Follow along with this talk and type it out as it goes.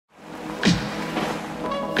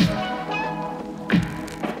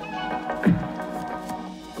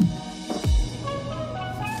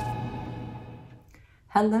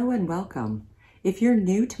Hello and welcome. If you're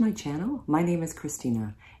new to my channel, my name is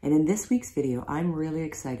Christina, and in this week's video, I'm really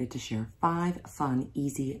excited to share 5 fun,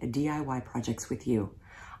 easy DIY projects with you.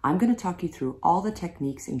 I'm going to talk you through all the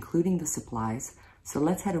techniques, including the supplies, so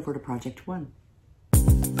let's head over to project 1.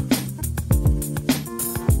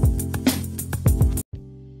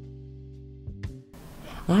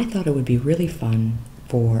 I thought it would be really fun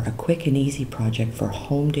for a quick and easy project for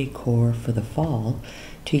home decor for the fall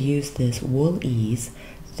to use this Wool Ease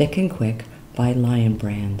Thick and Quick by Lion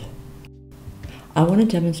brand. I want to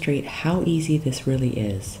demonstrate how easy this really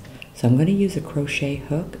is. So I'm going to use a crochet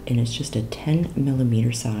hook, and it's just a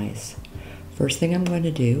 10mm size. First thing I'm going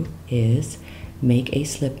to do is make a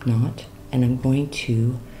slip knot, and I'm going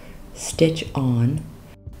to stitch on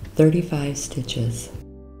 35 stitches.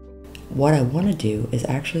 What I want to do is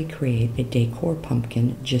actually create a decor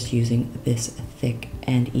pumpkin just using this thick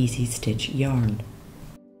and easy stitch yarn.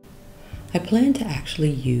 I plan to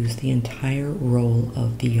actually use the entire roll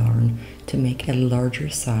of the yarn to make a larger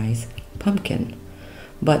size pumpkin.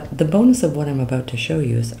 But the bonus of what I'm about to show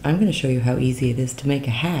you is I'm going to show you how easy it is to make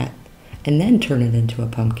a hat and then turn it into a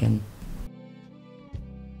pumpkin.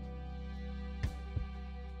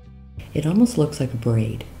 It almost looks like a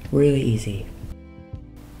braid, really easy.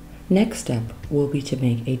 Next step will be to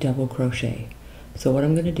make a double crochet. So what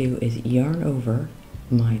I'm going to do is yarn over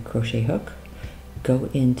my crochet hook, go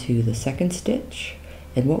into the second stitch,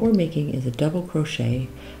 and what we're making is a double crochet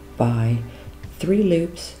by 3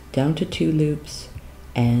 loops down to 2 loops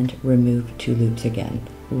and remove 2 loops again.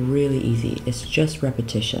 Really easy, it's just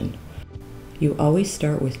repetition. You always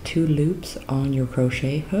start with 2 loops on your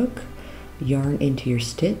crochet hook, yarn into your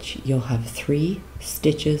stitch, you'll have 3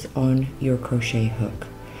 stitches on your crochet hook.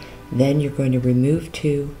 Then you're going to remove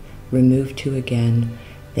 2 again,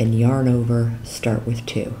 then yarn over, start with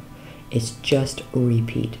 2. It's just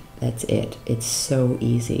repeat, that's it. It's so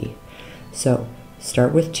easy. So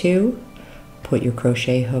start with 2, put your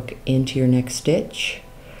crochet hook into your next stitch.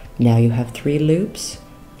 Now you have 3 loops,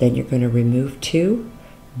 then you're going to remove 2,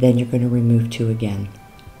 then you're going to remove 2 again.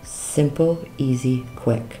 Simple, easy,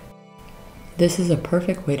 quick. This is a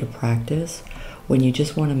perfect way to practice when you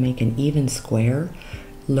just want to make an even square,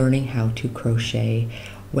 learning how to crochet,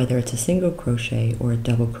 whether it's a single crochet or a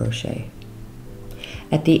double crochet.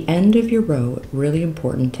 At the end of your row, really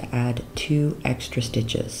important to add 2 extra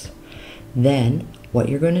stitches. Then what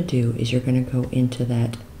you're going to do is you're going to go into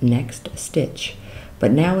that next stitch,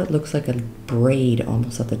 but now it looks like a braid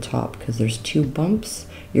almost at the top because there's 2 bumps.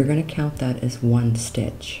 You're going to count that as 1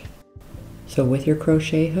 stitch. So with your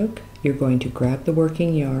crochet hook, you're going to grab the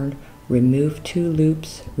working yarn, remove 2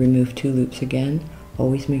 loops again.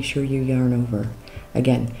 Always make sure you yarn over.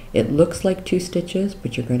 Again, it looks like 2 stitches,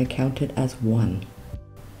 but you're going to count it as 1.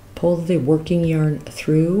 Pull the working yarn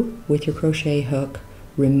through with your crochet hook,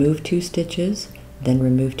 remove 2 stitches, then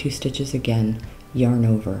remove 2 stitches again, yarn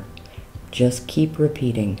over. Just keep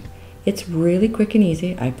repeating. It's really quick and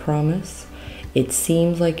easy, I promise. It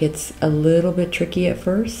seems like it's a little bit tricky at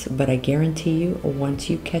first, but I guarantee you, once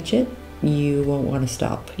you catch it, you won't want to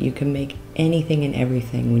stop. You can make anything and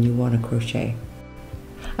everything when you want to crochet.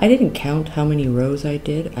 I didn't count how many rows I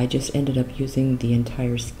did, I just ended up using the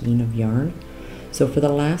entire skein of yarn. So for the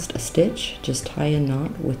last stitch, just tie a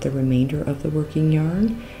knot with the remainder of the working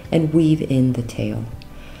yarn and weave in the tail.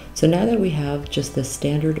 So now that we have just the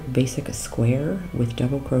standard basic square with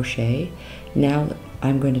double crochet, now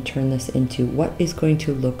I'm going to turn this into what is going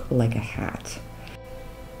to look like a hat.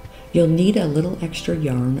 You'll need a little extra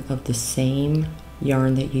yarn of the same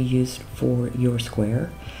yarn that you used for your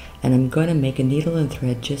square. And I'm going to make a needle and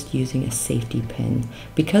thread just using a safety pin.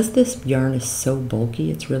 Because this yarn is so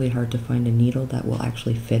bulky, it's really hard to find a needle that will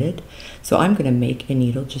actually fit it. So I'm going to make a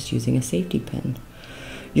needle just using a safety pin.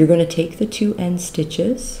 You're going to take the 2 end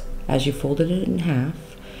stitches as you folded it in half,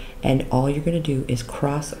 and all you're going to do is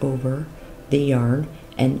cross over the yarn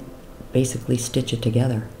and basically stitch it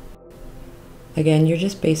together. Again, you're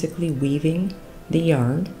just basically weaving the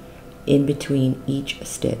yarn in between each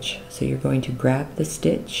stitch. So you're going to grab the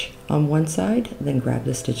stitch on one side, then grab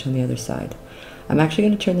the stitch on the other side. I'm actually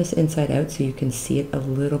going to turn this inside out so you can see it a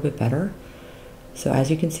little bit better. So as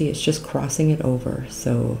you can see, it's just crossing it over.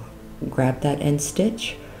 So grab that end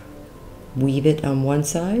stitch, weave it on one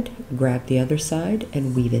side, grab the other side,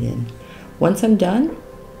 and weave it in. Once I'm done,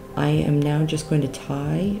 I am now just going to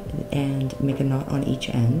tie and make a knot on each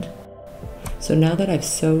end. So now that I've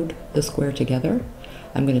sewed the square together,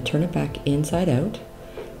 I'm going to turn it back inside out,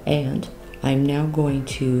 and I'm now going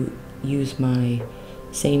to use my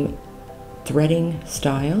same threading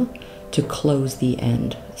style to close the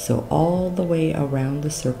end. So all the way around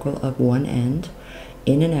the circle of one end,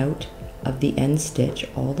 in and out, of the end stitch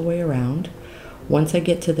all the way around. Once I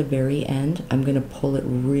get to the very end, I'm going to pull it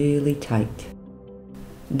really tight.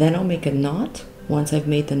 Then I'll make a knot. Once I've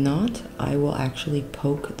made the knot, I will actually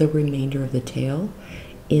poke the remainder of the tail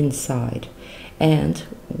inside. And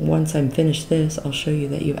once I'm finished this, I'll show you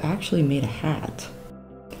that you've actually made a hat.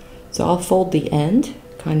 So I'll fold the end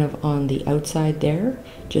kind of on the outside there,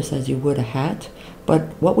 just as you would a hat.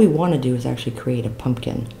 But what we want to do is actually create a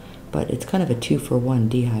pumpkin, but it's kind of a 2-for-1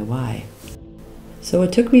 DIY. So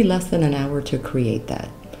it took me less than an hour to create that.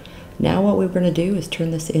 Now what we're going to do is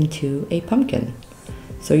turn this into a pumpkin.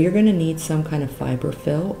 So you're going to need some kind of fiber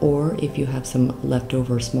fill, or if you have some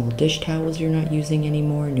leftover small dish towels you're not using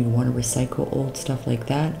anymore and you want to recycle old stuff like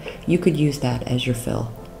that, you could use that as your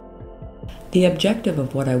fill. The objective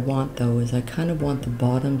of what I want though is I kind of want the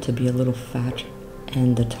bottom to be a little fat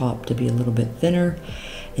and the top to be a little bit thinner.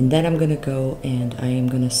 And then I'm going to go and I am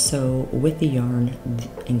going to sew with the yarn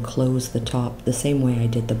and close the top the same way I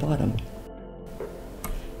did the bottom.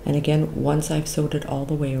 And again, once I've sewed it all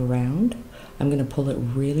the way around, I'm going to pull it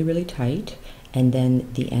really, really tight, and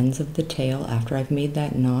then the ends of the tail, after I've made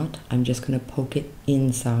that knot, I'm just going to poke it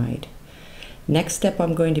inside. Next step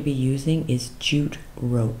I'm going to be using is jute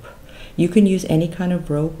rope. You can use any kind of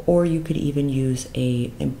rope, or you could even use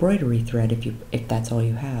a embroidery thread if that's all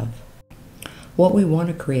you have. What we want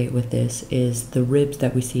to create with this is the ribs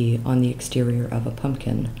that we see on the exterior of a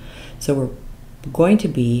pumpkin. So we're going to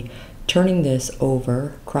be turning this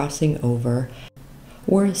over, crossing over.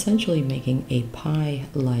 We're essentially making a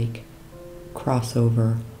pie-like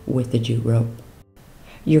crossover with the jute rope.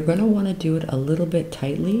 You're going to want to do it a little bit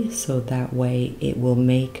tightly so that way it will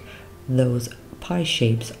make those pie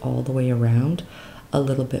shapes all the way around a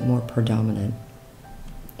little bit more predominant.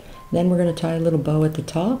 Then we're going to tie a little bow at the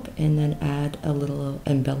top and then add a little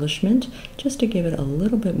embellishment just to give it a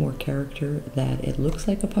little bit more character that it looks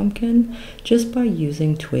like a pumpkin, just by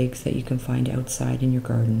using twigs that you can find outside in your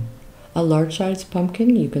garden. A large size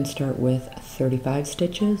pumpkin, you can start with 35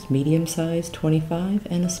 stitches, medium size 25,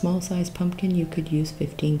 and a small size pumpkin you could use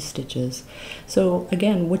 15 stitches. So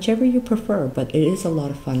again, whichever you prefer, but it is a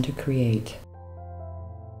lot of fun to create.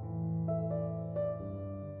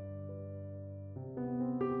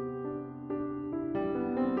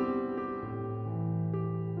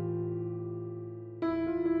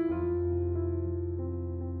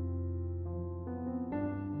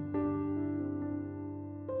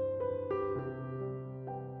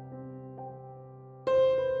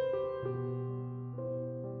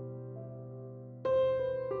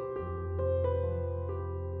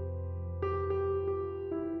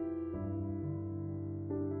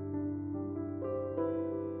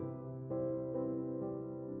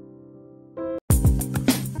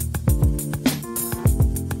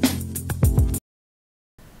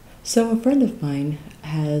 So a friend of mine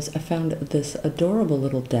has found this adorable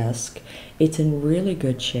little desk. It's in really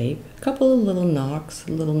good shape. A couple of little knocks,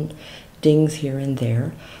 little dings here and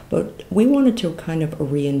there, but we wanted to kind of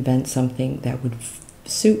reinvent something that would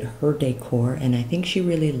suit her decor, and I think she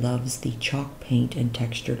really loves the chalk paint and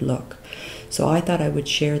textured look. So I thought I would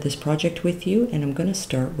share this project with you, and I'm going to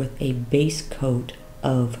start with a base coat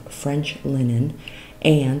of French linen,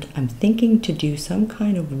 and I'm thinking to do some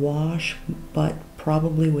kind of wash, but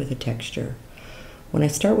probably with a texture. When I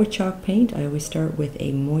start with chalk paint, I always start with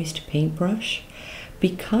a moist paintbrush.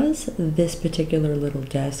 Because this particular little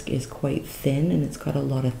desk is quite thin and it's got a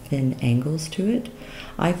lot of thin angles to it,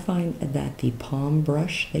 I find that the palm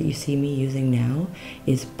brush that you see me using now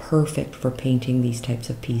is perfect for painting these types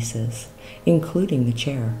of pieces, including the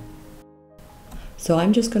chair. So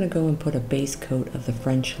I'm just going to go and put a base coat of the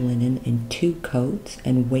French linen in 2 coats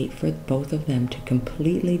and wait for both of them to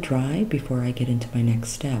completely dry before I get into my next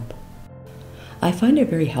step. I find it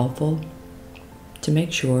very helpful to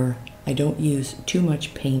make sure I don't use too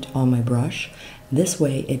much paint on my brush. This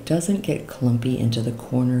way it doesn't get clumpy into the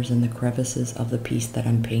corners and the crevices of the piece that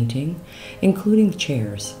I'm painting, including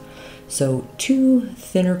chairs. So 2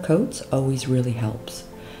 thinner coats always really helps.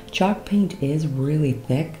 Chalk paint is really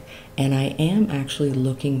thick, and I am actually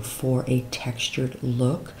looking for a textured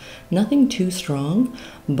look. Nothing too strong,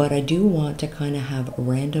 but I do want to kind of have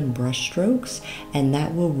random brush strokes, and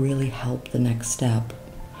that will really help the next step.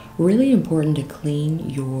 Really important to clean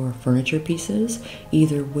your furniture pieces,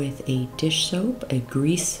 either with a dish soap, a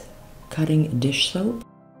grease cutting dish soap,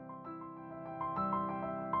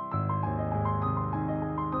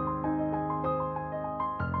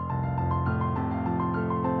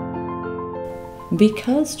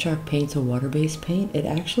 Because chalk paint's a water-based paint, it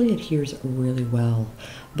actually adheres really well.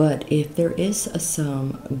 But if there is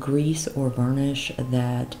some grease or varnish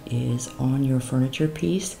that is on your furniture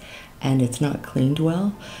piece, and it's not cleaned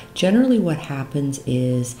well, generally what happens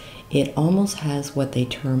is it almost has what they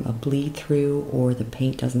term a bleed through, or the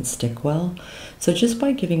paint doesn't stick well. So just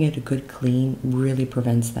by giving it a good clean really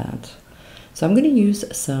prevents that. So I'm going to use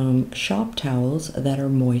some shop towels that are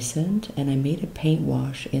moistened, and I made a paint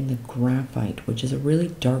wash in the graphite, which is a really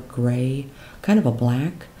dark gray, kind of a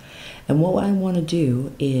black. And what I want to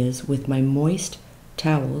do is, with my moist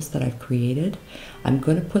towels that I've created, I'm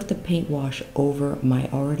going to put the paint wash over my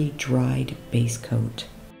already dried base coat.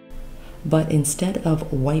 But instead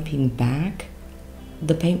of wiping back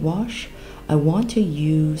the paint wash, I want to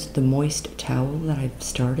use the moist towel that I've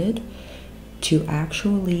started to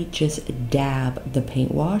actually just dab the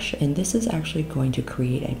paint wash, and this is actually going to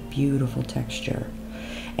create a beautiful texture.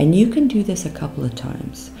 And you can do this a couple of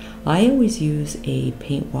times. I always use a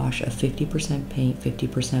paint wash of 50% paint,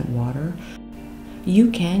 50% water.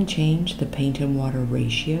 You can change the paint and water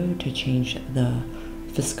ratio to change the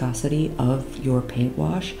viscosity of your paint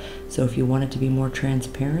wash. So if you want it to be more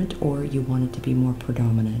transparent or you want it to be more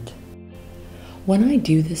predominant. When I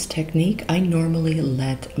do this technique, I normally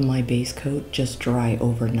let my base coat just dry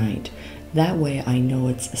overnight. That way I know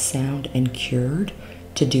it's sound and cured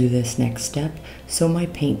to do this next step, so my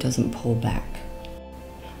paint doesn't pull back.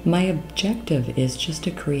 My objective is just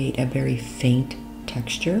to create a very faint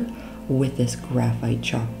texture with this graphite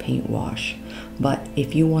chalk paint wash. But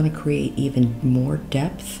if you want to create even more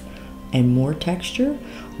depth and more texture,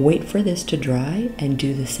 wait for this to dry and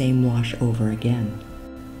do the same wash over again.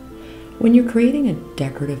 When you're creating a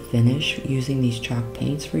decorative finish using these chalk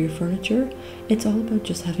paints for your furniture, it's all about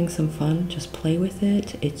just having some fun. Just play with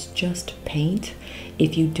it. It's just paint.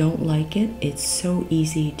 If you don't like it, it's so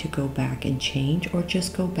easy to go back and change, or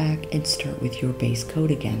just go back and start with your base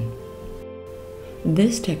coat again.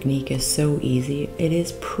 This technique is so easy. It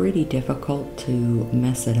is pretty difficult to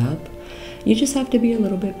mess it up. You just have to be a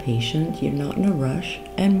little bit patient. You're not in a rush,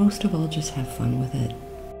 and most of all, just have fun with it.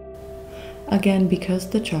 Again, because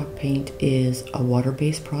the chalk paint is a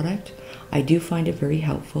water-based product, I do find it very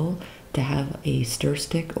helpful to have a stir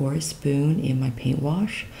stick or a spoon in my paint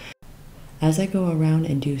wash. As I go around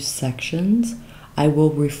and do sections, I will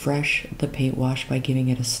refresh the paint wash by giving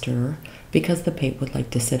it a stir, because the paint would like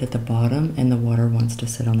to sit at the bottom and the water wants to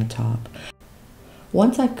sit on the top.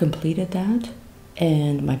 Once I've completed that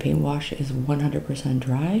and my paint wash is 100%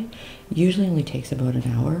 dry, usually only takes about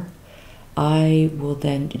an hour, I will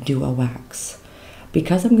then do a wax.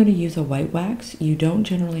 Because I'm going to use a white wax, you don't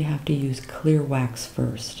generally have to use clear wax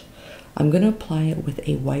first. I'm going to apply it with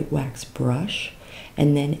a white wax brush,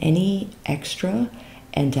 and then any extra,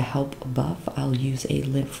 and to help buff, I'll use a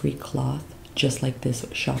lint-free cloth, just like this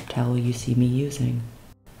shop towel you see me using.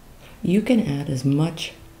 You can add as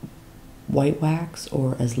much white wax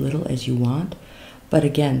or as little as you want, but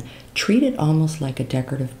again, treat it almost like a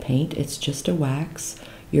decorative paint. It's just a wax.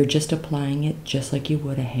 You're just applying it just like you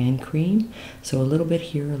would a hand cream. So a little bit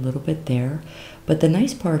here, a little bit there. But the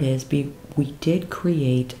nice part is we did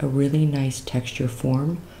create a really nice texture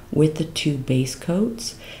form with the two base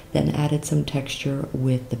coats, then added some texture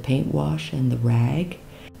with the paint wash and the rag.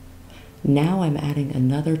 Now I'm adding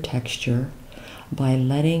another texture by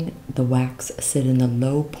letting the wax sit in the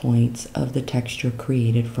low points of the texture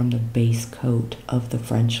created from the base coat of the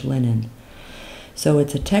French linen. So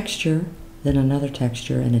it's a texture, then another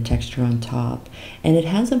texture, and a texture on top. And it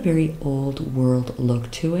has a very old world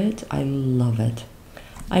look to it. I love it.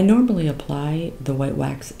 I normally apply the white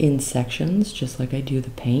wax in sections, just like I do the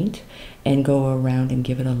paint, and go around and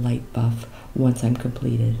give it a light buff once I'm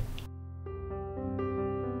completed.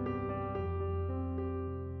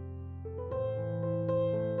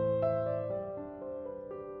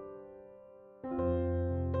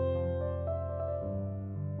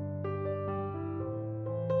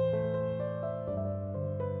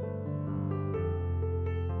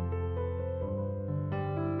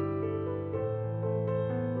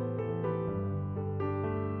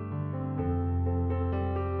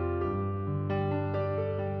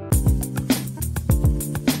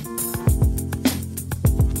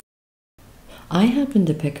 I happened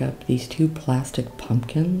to pick up these two plastic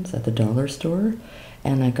pumpkins at the dollar store,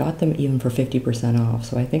 and I got them even for 50% off,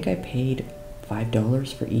 so I think I paid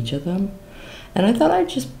 $5 for each of them. And I thought I'd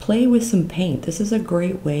just play with some paint. This is a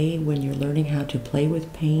great way when you're learning how to play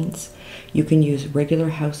with paints. You can use regular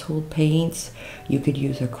household paints, you could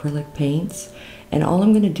use acrylic paints, and all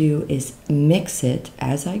I'm going to do is mix it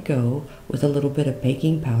as I go with a little bit of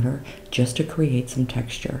baking powder just to create some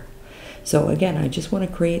texture. So again, I just want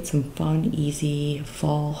to create some fun, easy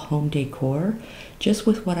fall home decor just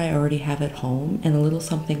with what I already have at home and a little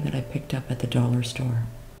something that I picked up at the dollar store.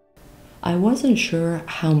 I wasn't sure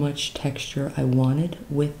how much texture I wanted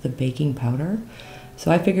with the baking powder,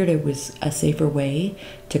 so I figured it was a safer way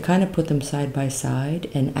to kind of put them side by side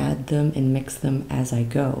and add them and mix them as I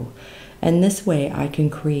go. And this way I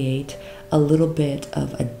can create a little bit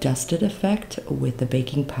of a dusted effect with the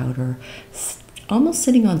baking powder almost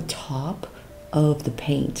sitting on top of the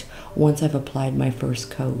paint once I've applied my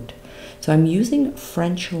first coat. So I'm using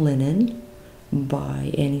French Linen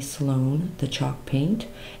by Annie Sloan, the chalk paint,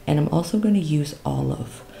 and I'm also going to use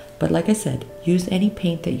olive. But like I said, use any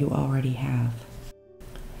paint that you already have.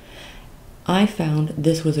 I found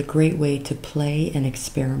this was a great way to play and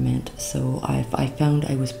experiment. So I found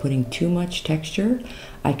I was putting too much texture.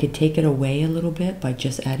 I could take it away a little bit by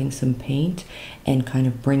just adding some paint and kind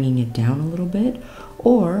of bringing it down a little bit.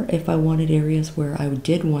 Or if I wanted areas where I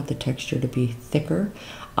did want the texture to be thicker,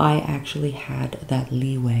 I actually had that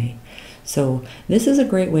leeway. So this is a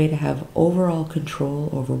great way to have overall control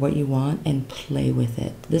over what you want and play with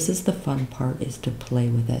it. This is the fun part, is to play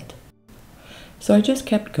with it. So I just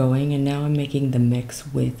kept going, and now I'm making the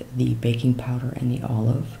mix with the baking powder and the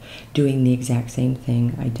olive, doing the exact same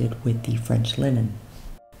thing I did with the French Linen.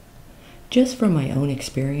 Just from my own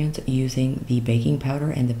experience using the baking powder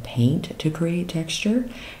and the paint to create texture,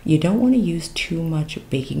 you don't want to use too much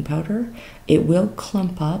baking powder. It will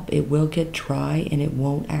clump up, it will get dry, and it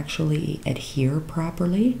won't actually adhere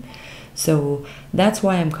properly. So that's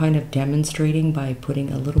why I'm kind of demonstrating by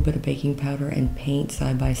putting a little bit of baking powder and paint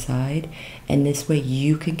side by side, and this way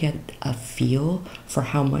you can get a feel for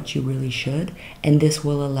how much you really should, and this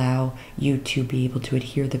will allow you to be able to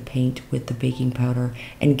adhere the paint with the baking powder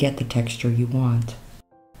and get the texture you want.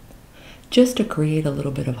 Just to create a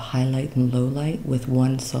little bit of highlight and low light with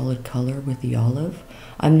one solid color with the olive,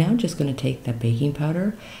 I'm now just going to take that baking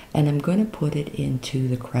powder and I'm going to put it into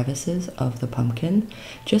the crevices of the pumpkin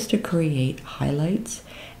just to create highlights.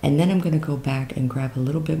 And then I'm going to go back and grab a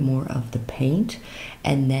little bit more of the paint,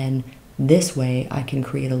 and then this way I can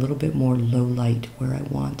create a little bit more low light where I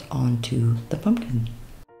want onto the pumpkin.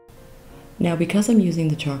 Now, because I'm using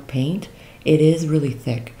the chalk paint, it is really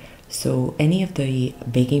thick. So any of the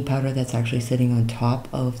baking powder that's actually sitting on top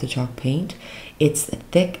of the chalk paint, it's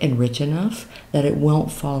thick and rich enough that it won't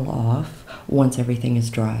fall off once everything is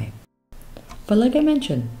dry. But like I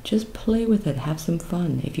mentioned, just play with it, have some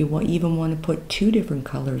fun. If you even want to put 2 different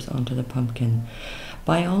colors onto the pumpkin,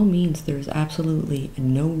 by all means, there's absolutely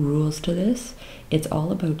no rules to this. It's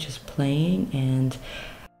all about just playing. And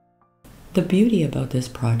the beauty about this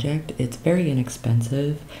project, it's very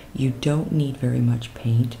inexpensive. You don't need very much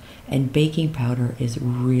paint, and baking powder is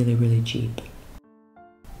really, really cheap.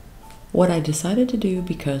 What I decided to do,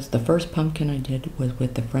 because the first pumpkin I did was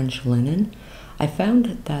with the French Linen, I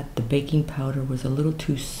found that the baking powder was a little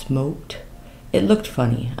too smoked. It looked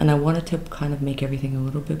funny, and I wanted to kind of make everything a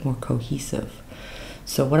little bit more cohesive.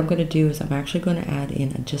 So what I'm going to do is I'm actually going to add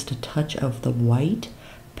in just a touch of the white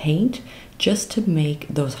paint just to make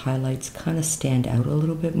those highlights kind of stand out a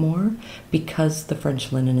little bit more, because the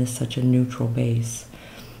French Linen is such a neutral base.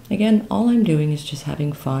 Again, all I'm doing is just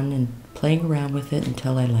having fun and playing around with it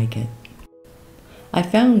until I like it. I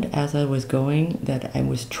found as I was going that I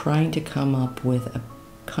was trying to come up with a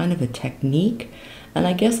kind of a technique, and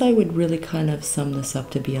I guess I would really kind of sum this up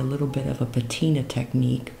to be a little bit of a patina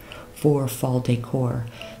technique for fall decor.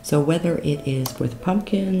 So whether it is with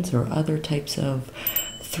pumpkins or other types of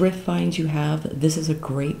thrift finds you have, this is a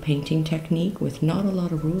great painting technique with not a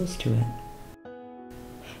lot of rules to it.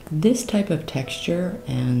 This type of texture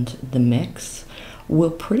and the mix will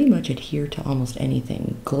pretty much adhere to almost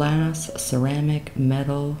anything: glass, ceramic,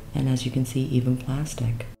 metal, and as you can see, even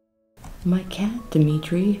plastic. My cat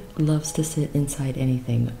Dimitri loves to sit inside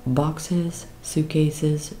anything: boxes,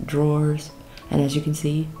 suitcases, drawers, and as you can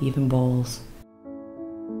see, even bowls.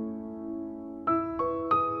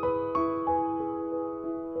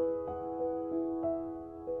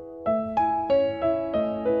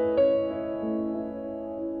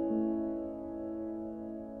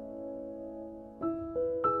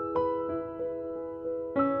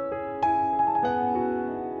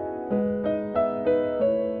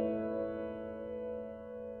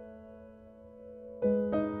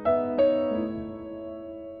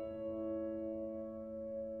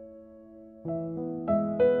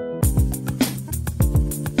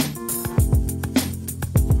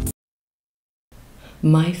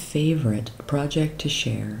 My favorite project to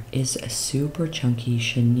share is super chunky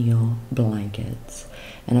chenille blankets,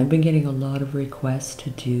 and I've been getting a lot of requests to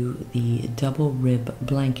do the double rib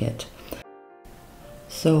blanket.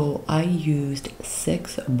 So I used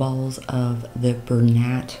 6 balls of the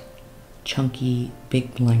Bernat chunky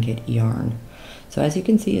big blanket yarn. So as you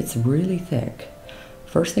can see, it's really thick.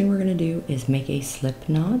 First thing we're going to do is make a slip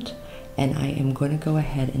knot, and I am going to go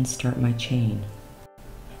ahead and start my chain.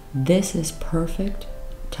 This is perfect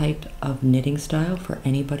type of knitting style for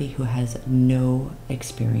anybody who has no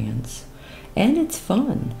experience. And it's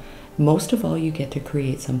fun. Most of all, you get to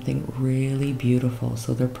create something really beautiful.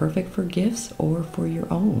 So they're perfect for gifts or for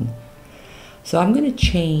your own. So I'm going to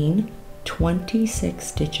chain 26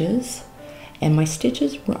 stitches, and my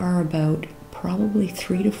stitches are about probably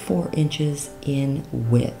 3 to 4 inches in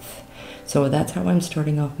width. So that's how I'm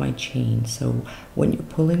starting off my chain. So when you're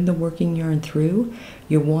pulling the working yarn through,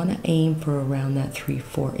 you want to aim for around that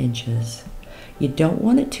 3-4 inches. You don't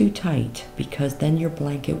want it too tight because then your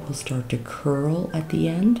blanket will start to curl at the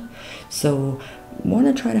end. So you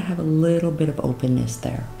want to try to have a little bit of openness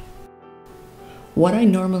there. What I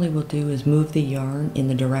normally will do is move the yarn in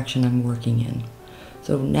the direction I'm working in.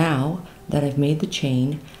 So now that I've made the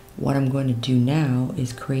chain, what I'm going to do now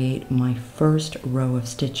is create my first row of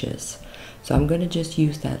stitches. So I'm going to just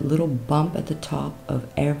use that little bump at the top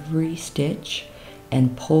of every stitch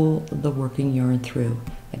and pull the working yarn through.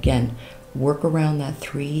 Again, work around that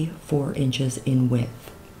 3-4 inches in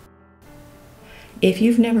width. If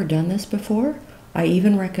you've never done this before, I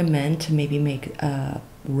even recommend to maybe make a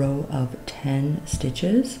row of 10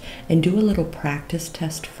 stitches and do a little practice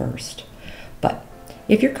test first. But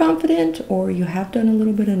if you're confident or you have done a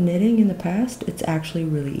little bit of knitting in the past, it's actually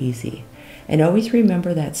really easy. And always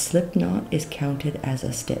remember that slip knot is counted as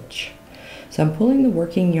a stitch. So I'm pulling the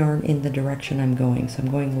working yarn in the direction I'm going. So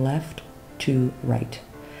I'm going left to right.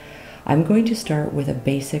 I'm going to start with a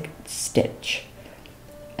basic stitch,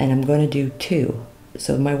 and I'm going to do 2.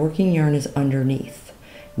 So my working yarn is underneath.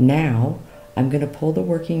 Now I'm going to pull the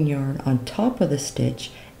working yarn on top of the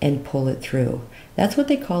stitch and pull it through. That's what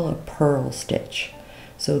they call a purl stitch.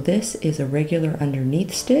 So this is a regular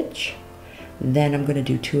underneath stitch. Then I'm going to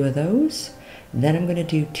do 2 of those. Then I'm going to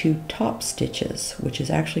do 2 top stitches, which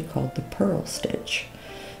is actually called the purl stitch.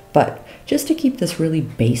 But just to keep this really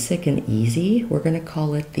basic and easy, we're going to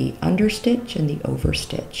call it the understitch and the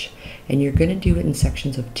overstitch. And you're going to do it in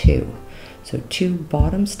sections of 2. So 2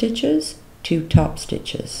 bottom stitches, 2 top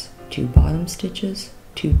stitches, 2 bottom stitches,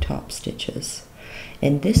 2 top stitches.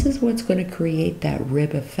 And this is what's going to create that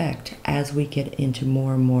rib effect as we get into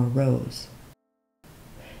more and more rows.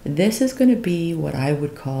 This is going to be what I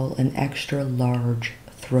would call an extra large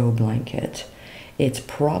throw blanket. It's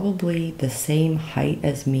probably the same height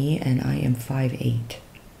as me, and I am 5'8".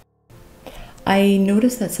 I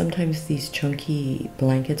notice that sometimes these chunky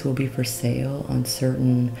blankets will be for sale on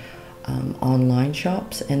certain online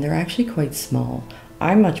shops, and they're actually quite small.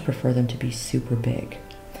 I much prefer them to be super big.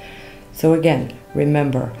 So again,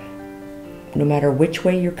 remember, no matter which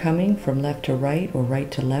way you're coming, from left to right or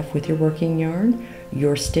right to left with your working yarn,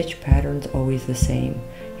 your stitch pattern's always the same.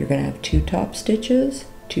 You're going to have 2 top stitches,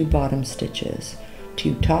 2 bottom stitches,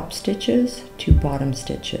 2 top stitches, 2 bottom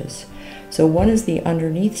stitches. So one is the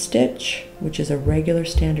underneath stitch, which is a regular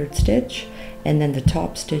standard stitch, and then the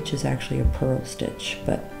top stitch is actually a purl stitch.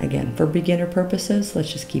 But again, for beginner purposes,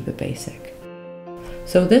 let's just keep it basic.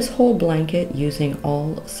 So this whole blanket, using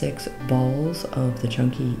all 6 balls of the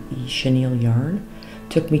chunky chenille yarn,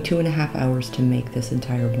 took me 2.5 hours to make this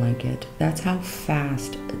entire blanket. That's how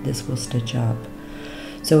fast this will stitch up.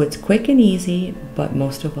 So it's quick and easy, but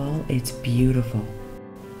most of all, it's beautiful.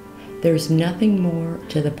 There's nothing more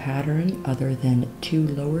to the pattern other than 2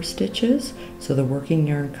 lower stitches, so the working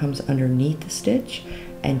yarn comes underneath the stitch,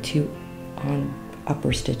 and 2 on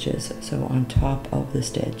upper stitches, so on top of the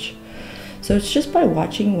stitch. So it's just by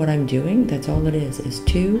watching what I'm doing, that's all it is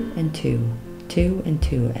 2 and 2, 2 and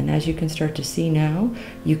 2. And as you can start to see now,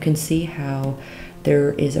 you can see how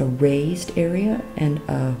there is a raised area and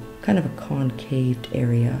a kind of a concaved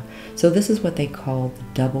area. So this is what they call the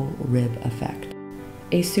double rib effect.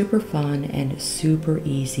 A super fun and super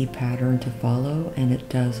easy pattern to follow, and it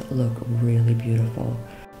does look really beautiful.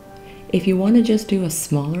 If you want to just do a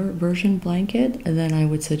smaller version blanket, then I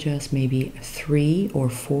would suggest maybe 3 or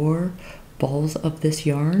 4 balls of this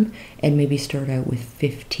yarn and maybe start out with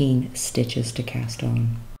 15 stitches to cast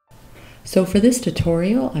on. So for this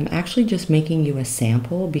tutorial, I'm actually just making you a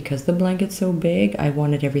sample because the blanket's so big, I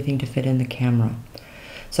wanted everything to fit in the camera.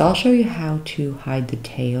 So I'll show you how to hide the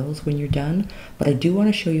tails when you're done, but I do want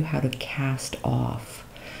to show you how to cast off.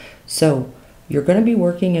 So you're going to be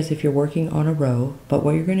working as if you're working on a row, but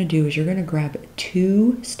what you're going to do is you're going to grab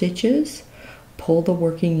 2 stitches, pull the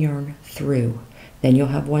working yarn through, then you'll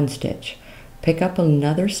have 1 stitch. Pick up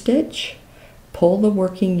another stitch, pull the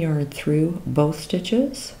working yarn through both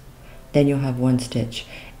stitches, then you'll have 1 stitch.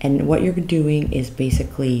 And what you're doing is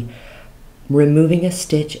basically removing a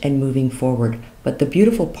stitch and moving forward. But the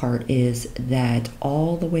beautiful part is that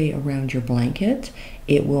all the way around your blanket,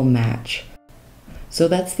 it will match. So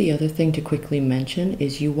that's the other thing to quickly mention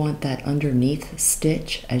is you want that underneath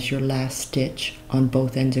stitch as your last stitch on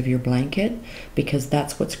both ends of your blanket, because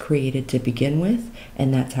that's what's created to begin with,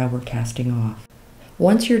 and that's how we're casting off.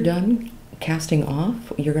 Once you're done casting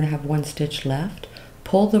off, you're going to have one stitch left.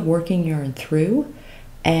 Pull the working yarn through,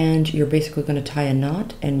 and you're basically going to tie a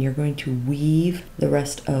knot, and you're going to weave the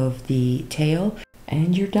rest of the tail,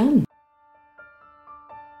 and you're done.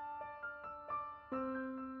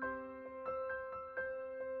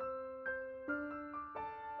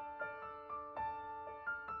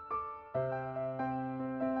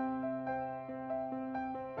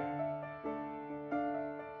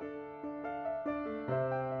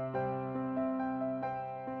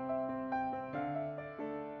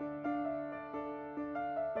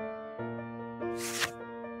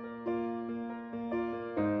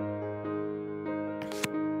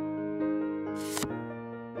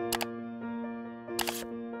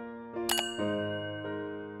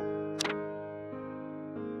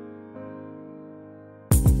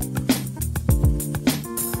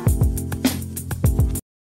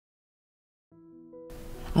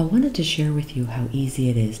 I wanted to share with you how easy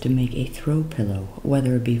it is to make a throw pillow,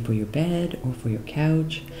 whether it be for your bed or for your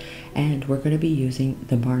couch, and we're going to be using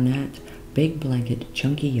the Barnett Big Blanket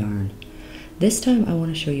Chunky Yarn. This time I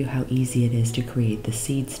want to show you how easy it is to create the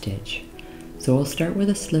seed stitch. So we'll start with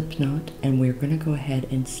a slip knot, and we're going to go ahead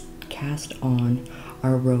and cast on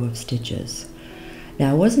our row of stitches.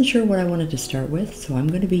 Now I wasn't sure what I wanted to start with, so I'm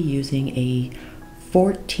going to be using a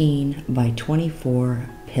 14 by 24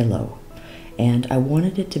 pillow. And I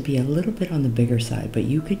wanted it to be a little bit on the bigger side, but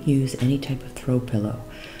you could use any type of throw pillow.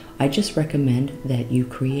 I just recommend that you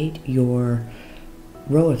create your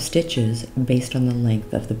row of stitches based on the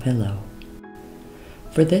length of the pillow.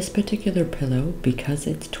 For this particular pillow, because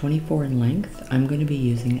it's 24 in length, I'm going to be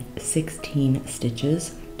using 16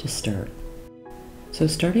 stitches to start. So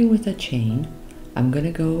starting with a chain, I'm going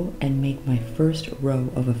to go and make my first row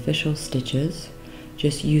of official stitches,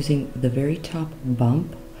 just using the very top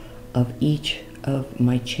bump of each of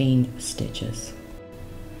my chain stitches.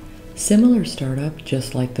 Similar startup,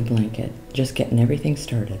 just like the blanket, just getting everything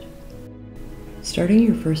started. Starting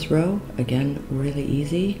your first row, again, really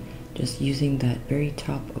easy, just using that very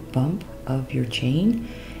top bump of your chain.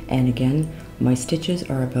 And again, my stitches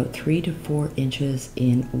are about 3 to 4 inches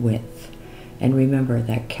in width. And remember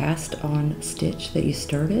that cast on stitch that you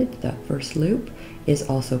started, that first loop, is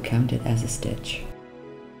also counted as a stitch.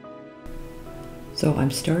 So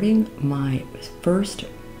I'm starting my first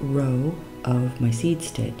row of my seed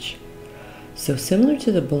stitch. So similar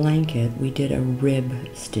to the blanket, we did a rib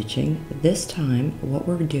stitching. This time what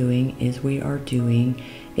we're doing is we are doing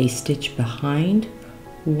a stitch behind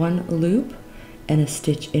one loop and a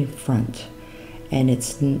stitch in front. And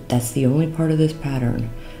that's the only part of this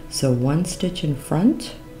pattern. So one stitch in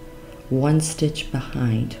front, one stitch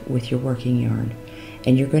behind with your working yarn.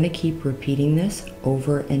 And you're going to keep repeating this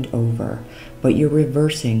over and over, but you're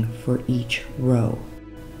reversing for each row.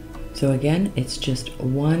 So again, it's just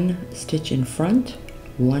one stitch in front,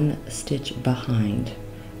 one stitch behind.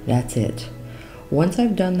 That's it. Once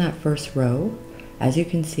I've done that first row, as you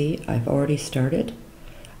can see, I've already started.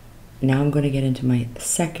 Now I'm going to get into my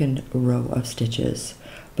second row of stitches,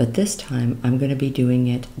 but this time I'm going to be doing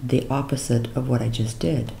it the opposite of what I just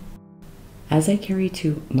did. As I carry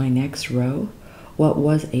to my next row, what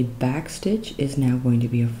was a back stitch is now going to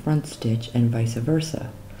be a front stitch, and vice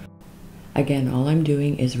versa. Again, all I'm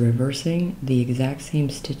doing is reversing the exact same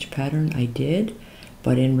stitch pattern I did,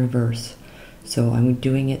 but in reverse. So I'm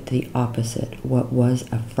doing it the opposite. What was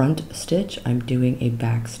a front stitch, I'm doing a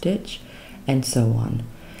back stitch, and so on.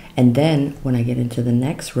 And then when I get into the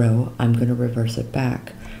next row, I'm going to reverse it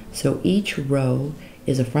back. So each row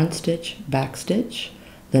is a front stitch, back stitch.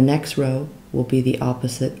 The next row will be the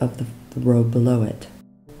opposite of the row below it.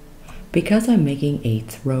 Because I'm making a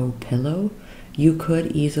throw pillow, you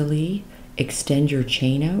could easily extend your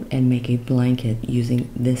chain out and make a blanket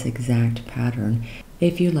using this exact pattern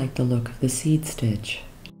if you like the look of the seed stitch.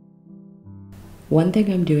 One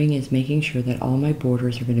thing I'm doing is making sure that all my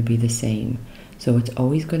borders are going to be the same. So it's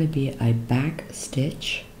always going to be a back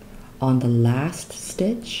stitch on the last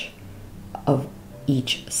stitch of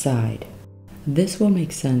each side. This will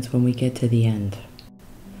make sense when we get to the end.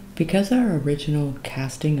 Because our original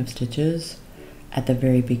casting of stitches at the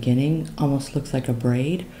very beginning almost looks like a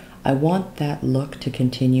braid, I want that look to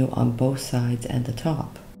continue on both sides and the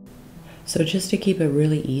top. So just to keep it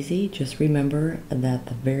really easy, just remember that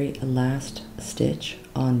the very last stitch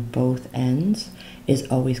on both ends is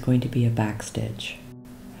always going to be a back stitch.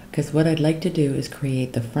 because what I'd like to do is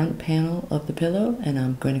create the front panel of the pillow, and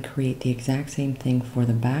I'm going to create the exact same thing for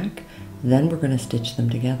the back. Then we're going to stitch them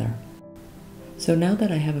together. So now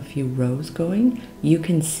that I have a few rows going, you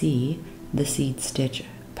can see the seed stitch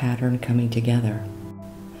pattern coming together.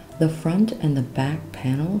 The front and the back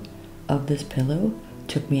panel of this pillow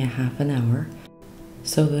took me a half an hour,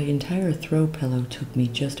 so the entire throw pillow took me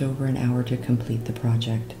just over an hour to complete the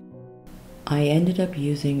project. I ended up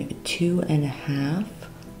using 2.5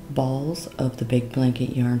 balls of the big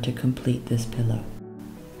blanket yarn to complete this pillow.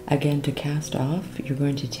 Again, to cast off, you're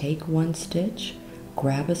going to take one stitch,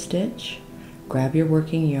 grab a stitch, grab your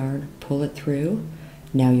working yarn, pull it through.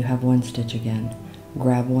 Now you have one stitch again.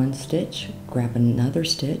 Grab one stitch, grab another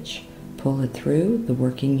stitch, pull it through the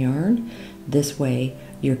working yarn. This way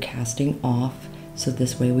you're casting off, so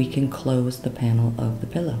this way we can close the panel of the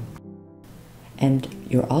pillow. And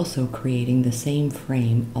you're also creating the same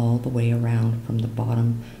frame all the way around from the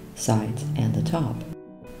bottom, sides, and the top.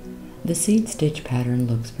 The seed stitch pattern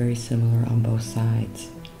looks very similar on both sides.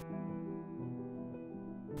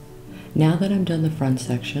 Now that I'm done the front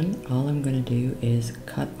section, all I'm going to do is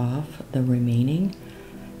cut off the remaining,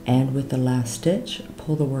 and with the last stitch,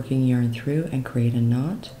 pull the working yarn through and create a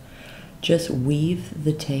knot. Just weave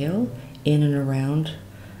the tail in and around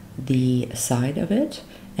the side of it,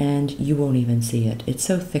 and you won't even see it. It's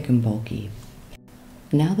so thick and bulky.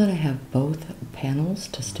 Now that I have both panels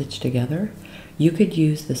to stitch together, you could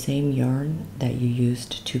use the same yarn that you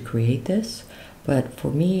used to create this, but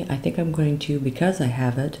for me, I think I'm going to, because I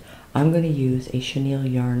have it, I'm going to use a chenille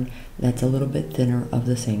yarn that's a little bit thinner of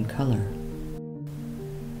the same color.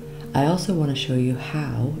 I also want to show you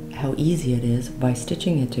how easy it is by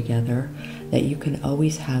stitching it together, that you can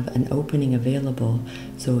always have an opening available.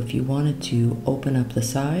 So if you wanted to open up the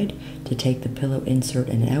side to take the pillow insert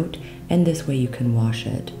and out, and this way you can wash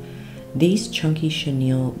it. These chunky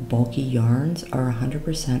chenille bulky yarns are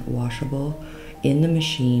 100% washable in the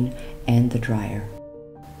machine and the dryer.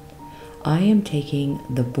 I am taking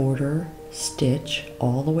the border stitch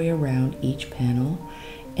all the way around each panel,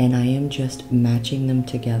 and I am just matching them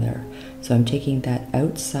together. So I'm taking that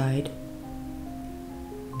outside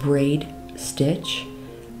braid stitch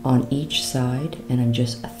on each side, and I'm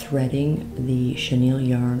just threading the chenille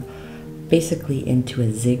yarn basically into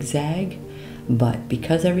a zigzag. But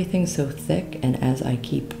because everything's so thick, and as I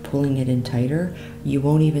keep pulling it in tighter, you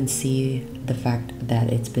won't even see the fact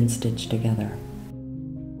that it's been stitched together.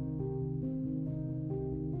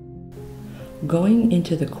 Going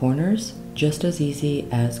into the corners, just as easy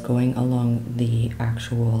as going along the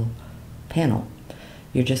actual panel.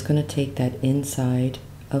 You're just going to take that inside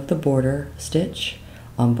of the border stitch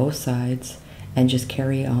on both sides and just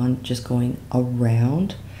carry on, just going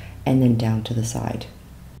around and then down to the side.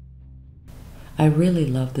 I really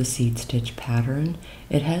love the seed stitch pattern.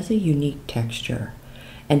 It has a unique texture,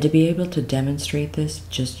 and to be able to demonstrate this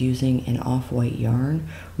just using an off-white yarn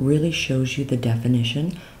really shows you the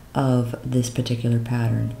definition of this particular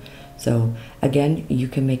pattern. So again, you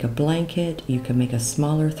can make a blanket, you can make a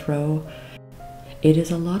smaller throw. It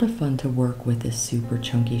is a lot of fun to work with this super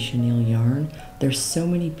chunky chenille yarn. There's so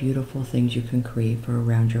many beautiful things you can create for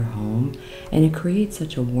around your home, and it creates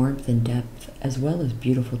such a warmth and depth as well as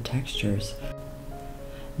beautiful textures.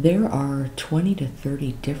 There are 20 to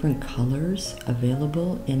 30 different colors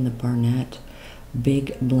available in the Barnett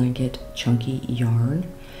Big Blanket Chunky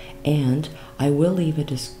yarn, and I will leave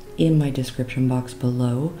in my description box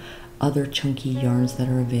below other chunky yarns that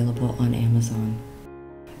are available on Amazon.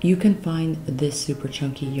 You can find this super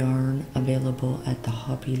chunky yarn available at the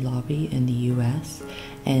Hobby Lobby in the US,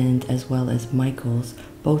 and as well as Michael's,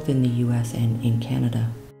 both in the US and in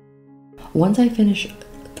Canada. Once I finish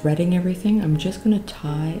threading everything, I'm just going to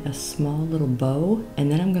tie a small little bow,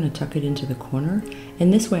 and then I'm going to tuck it into the corner,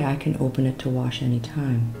 and this way I can open it to wash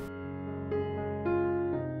anytime.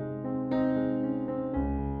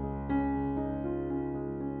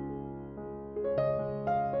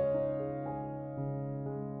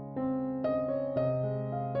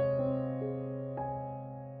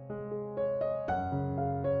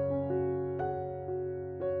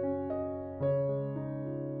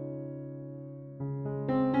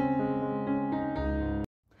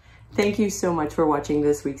 Thank you so much for watching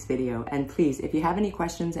this week's video, and please, if you have any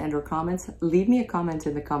questions and or comments, leave me a comment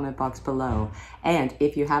in the comment box below. And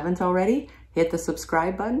if you haven't already, hit the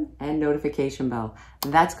subscribe button and notification bell.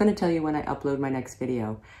 That's going to tell you when I upload my next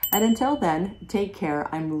video. And until then, take care.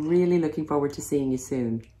 I'm really looking forward to seeing you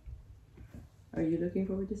soon. Are you looking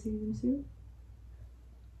forward to seeing them soon?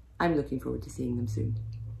 I'm looking forward to seeing them soon.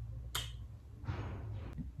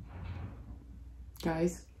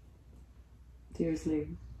 Guys,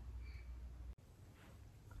 seriously.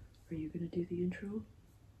 Are you gonna do the intro?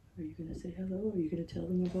 Are you gonna say hello? Are you gonna tell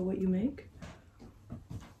them about what you make?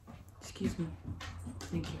 Excuse me.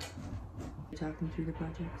 Thank you. Talk them through the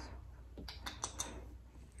projects.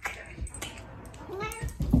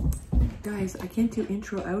 Guys, I can't do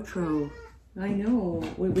intro, outro. I know.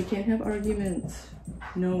 We can't have arguments.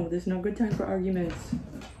 No, this is not a good time for arguments.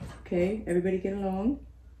 Okay, everybody get along.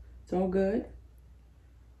 It's all good.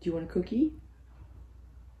 Do you want a cookie?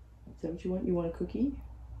 Is that what you want? You want a cookie?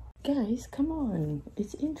 Guys, come on.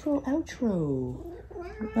 It's intro, outro.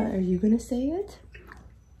 Are you gonna say it?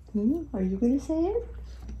 Are you gonna say it?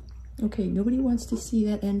 Okay, nobody wants to see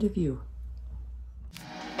that end of you.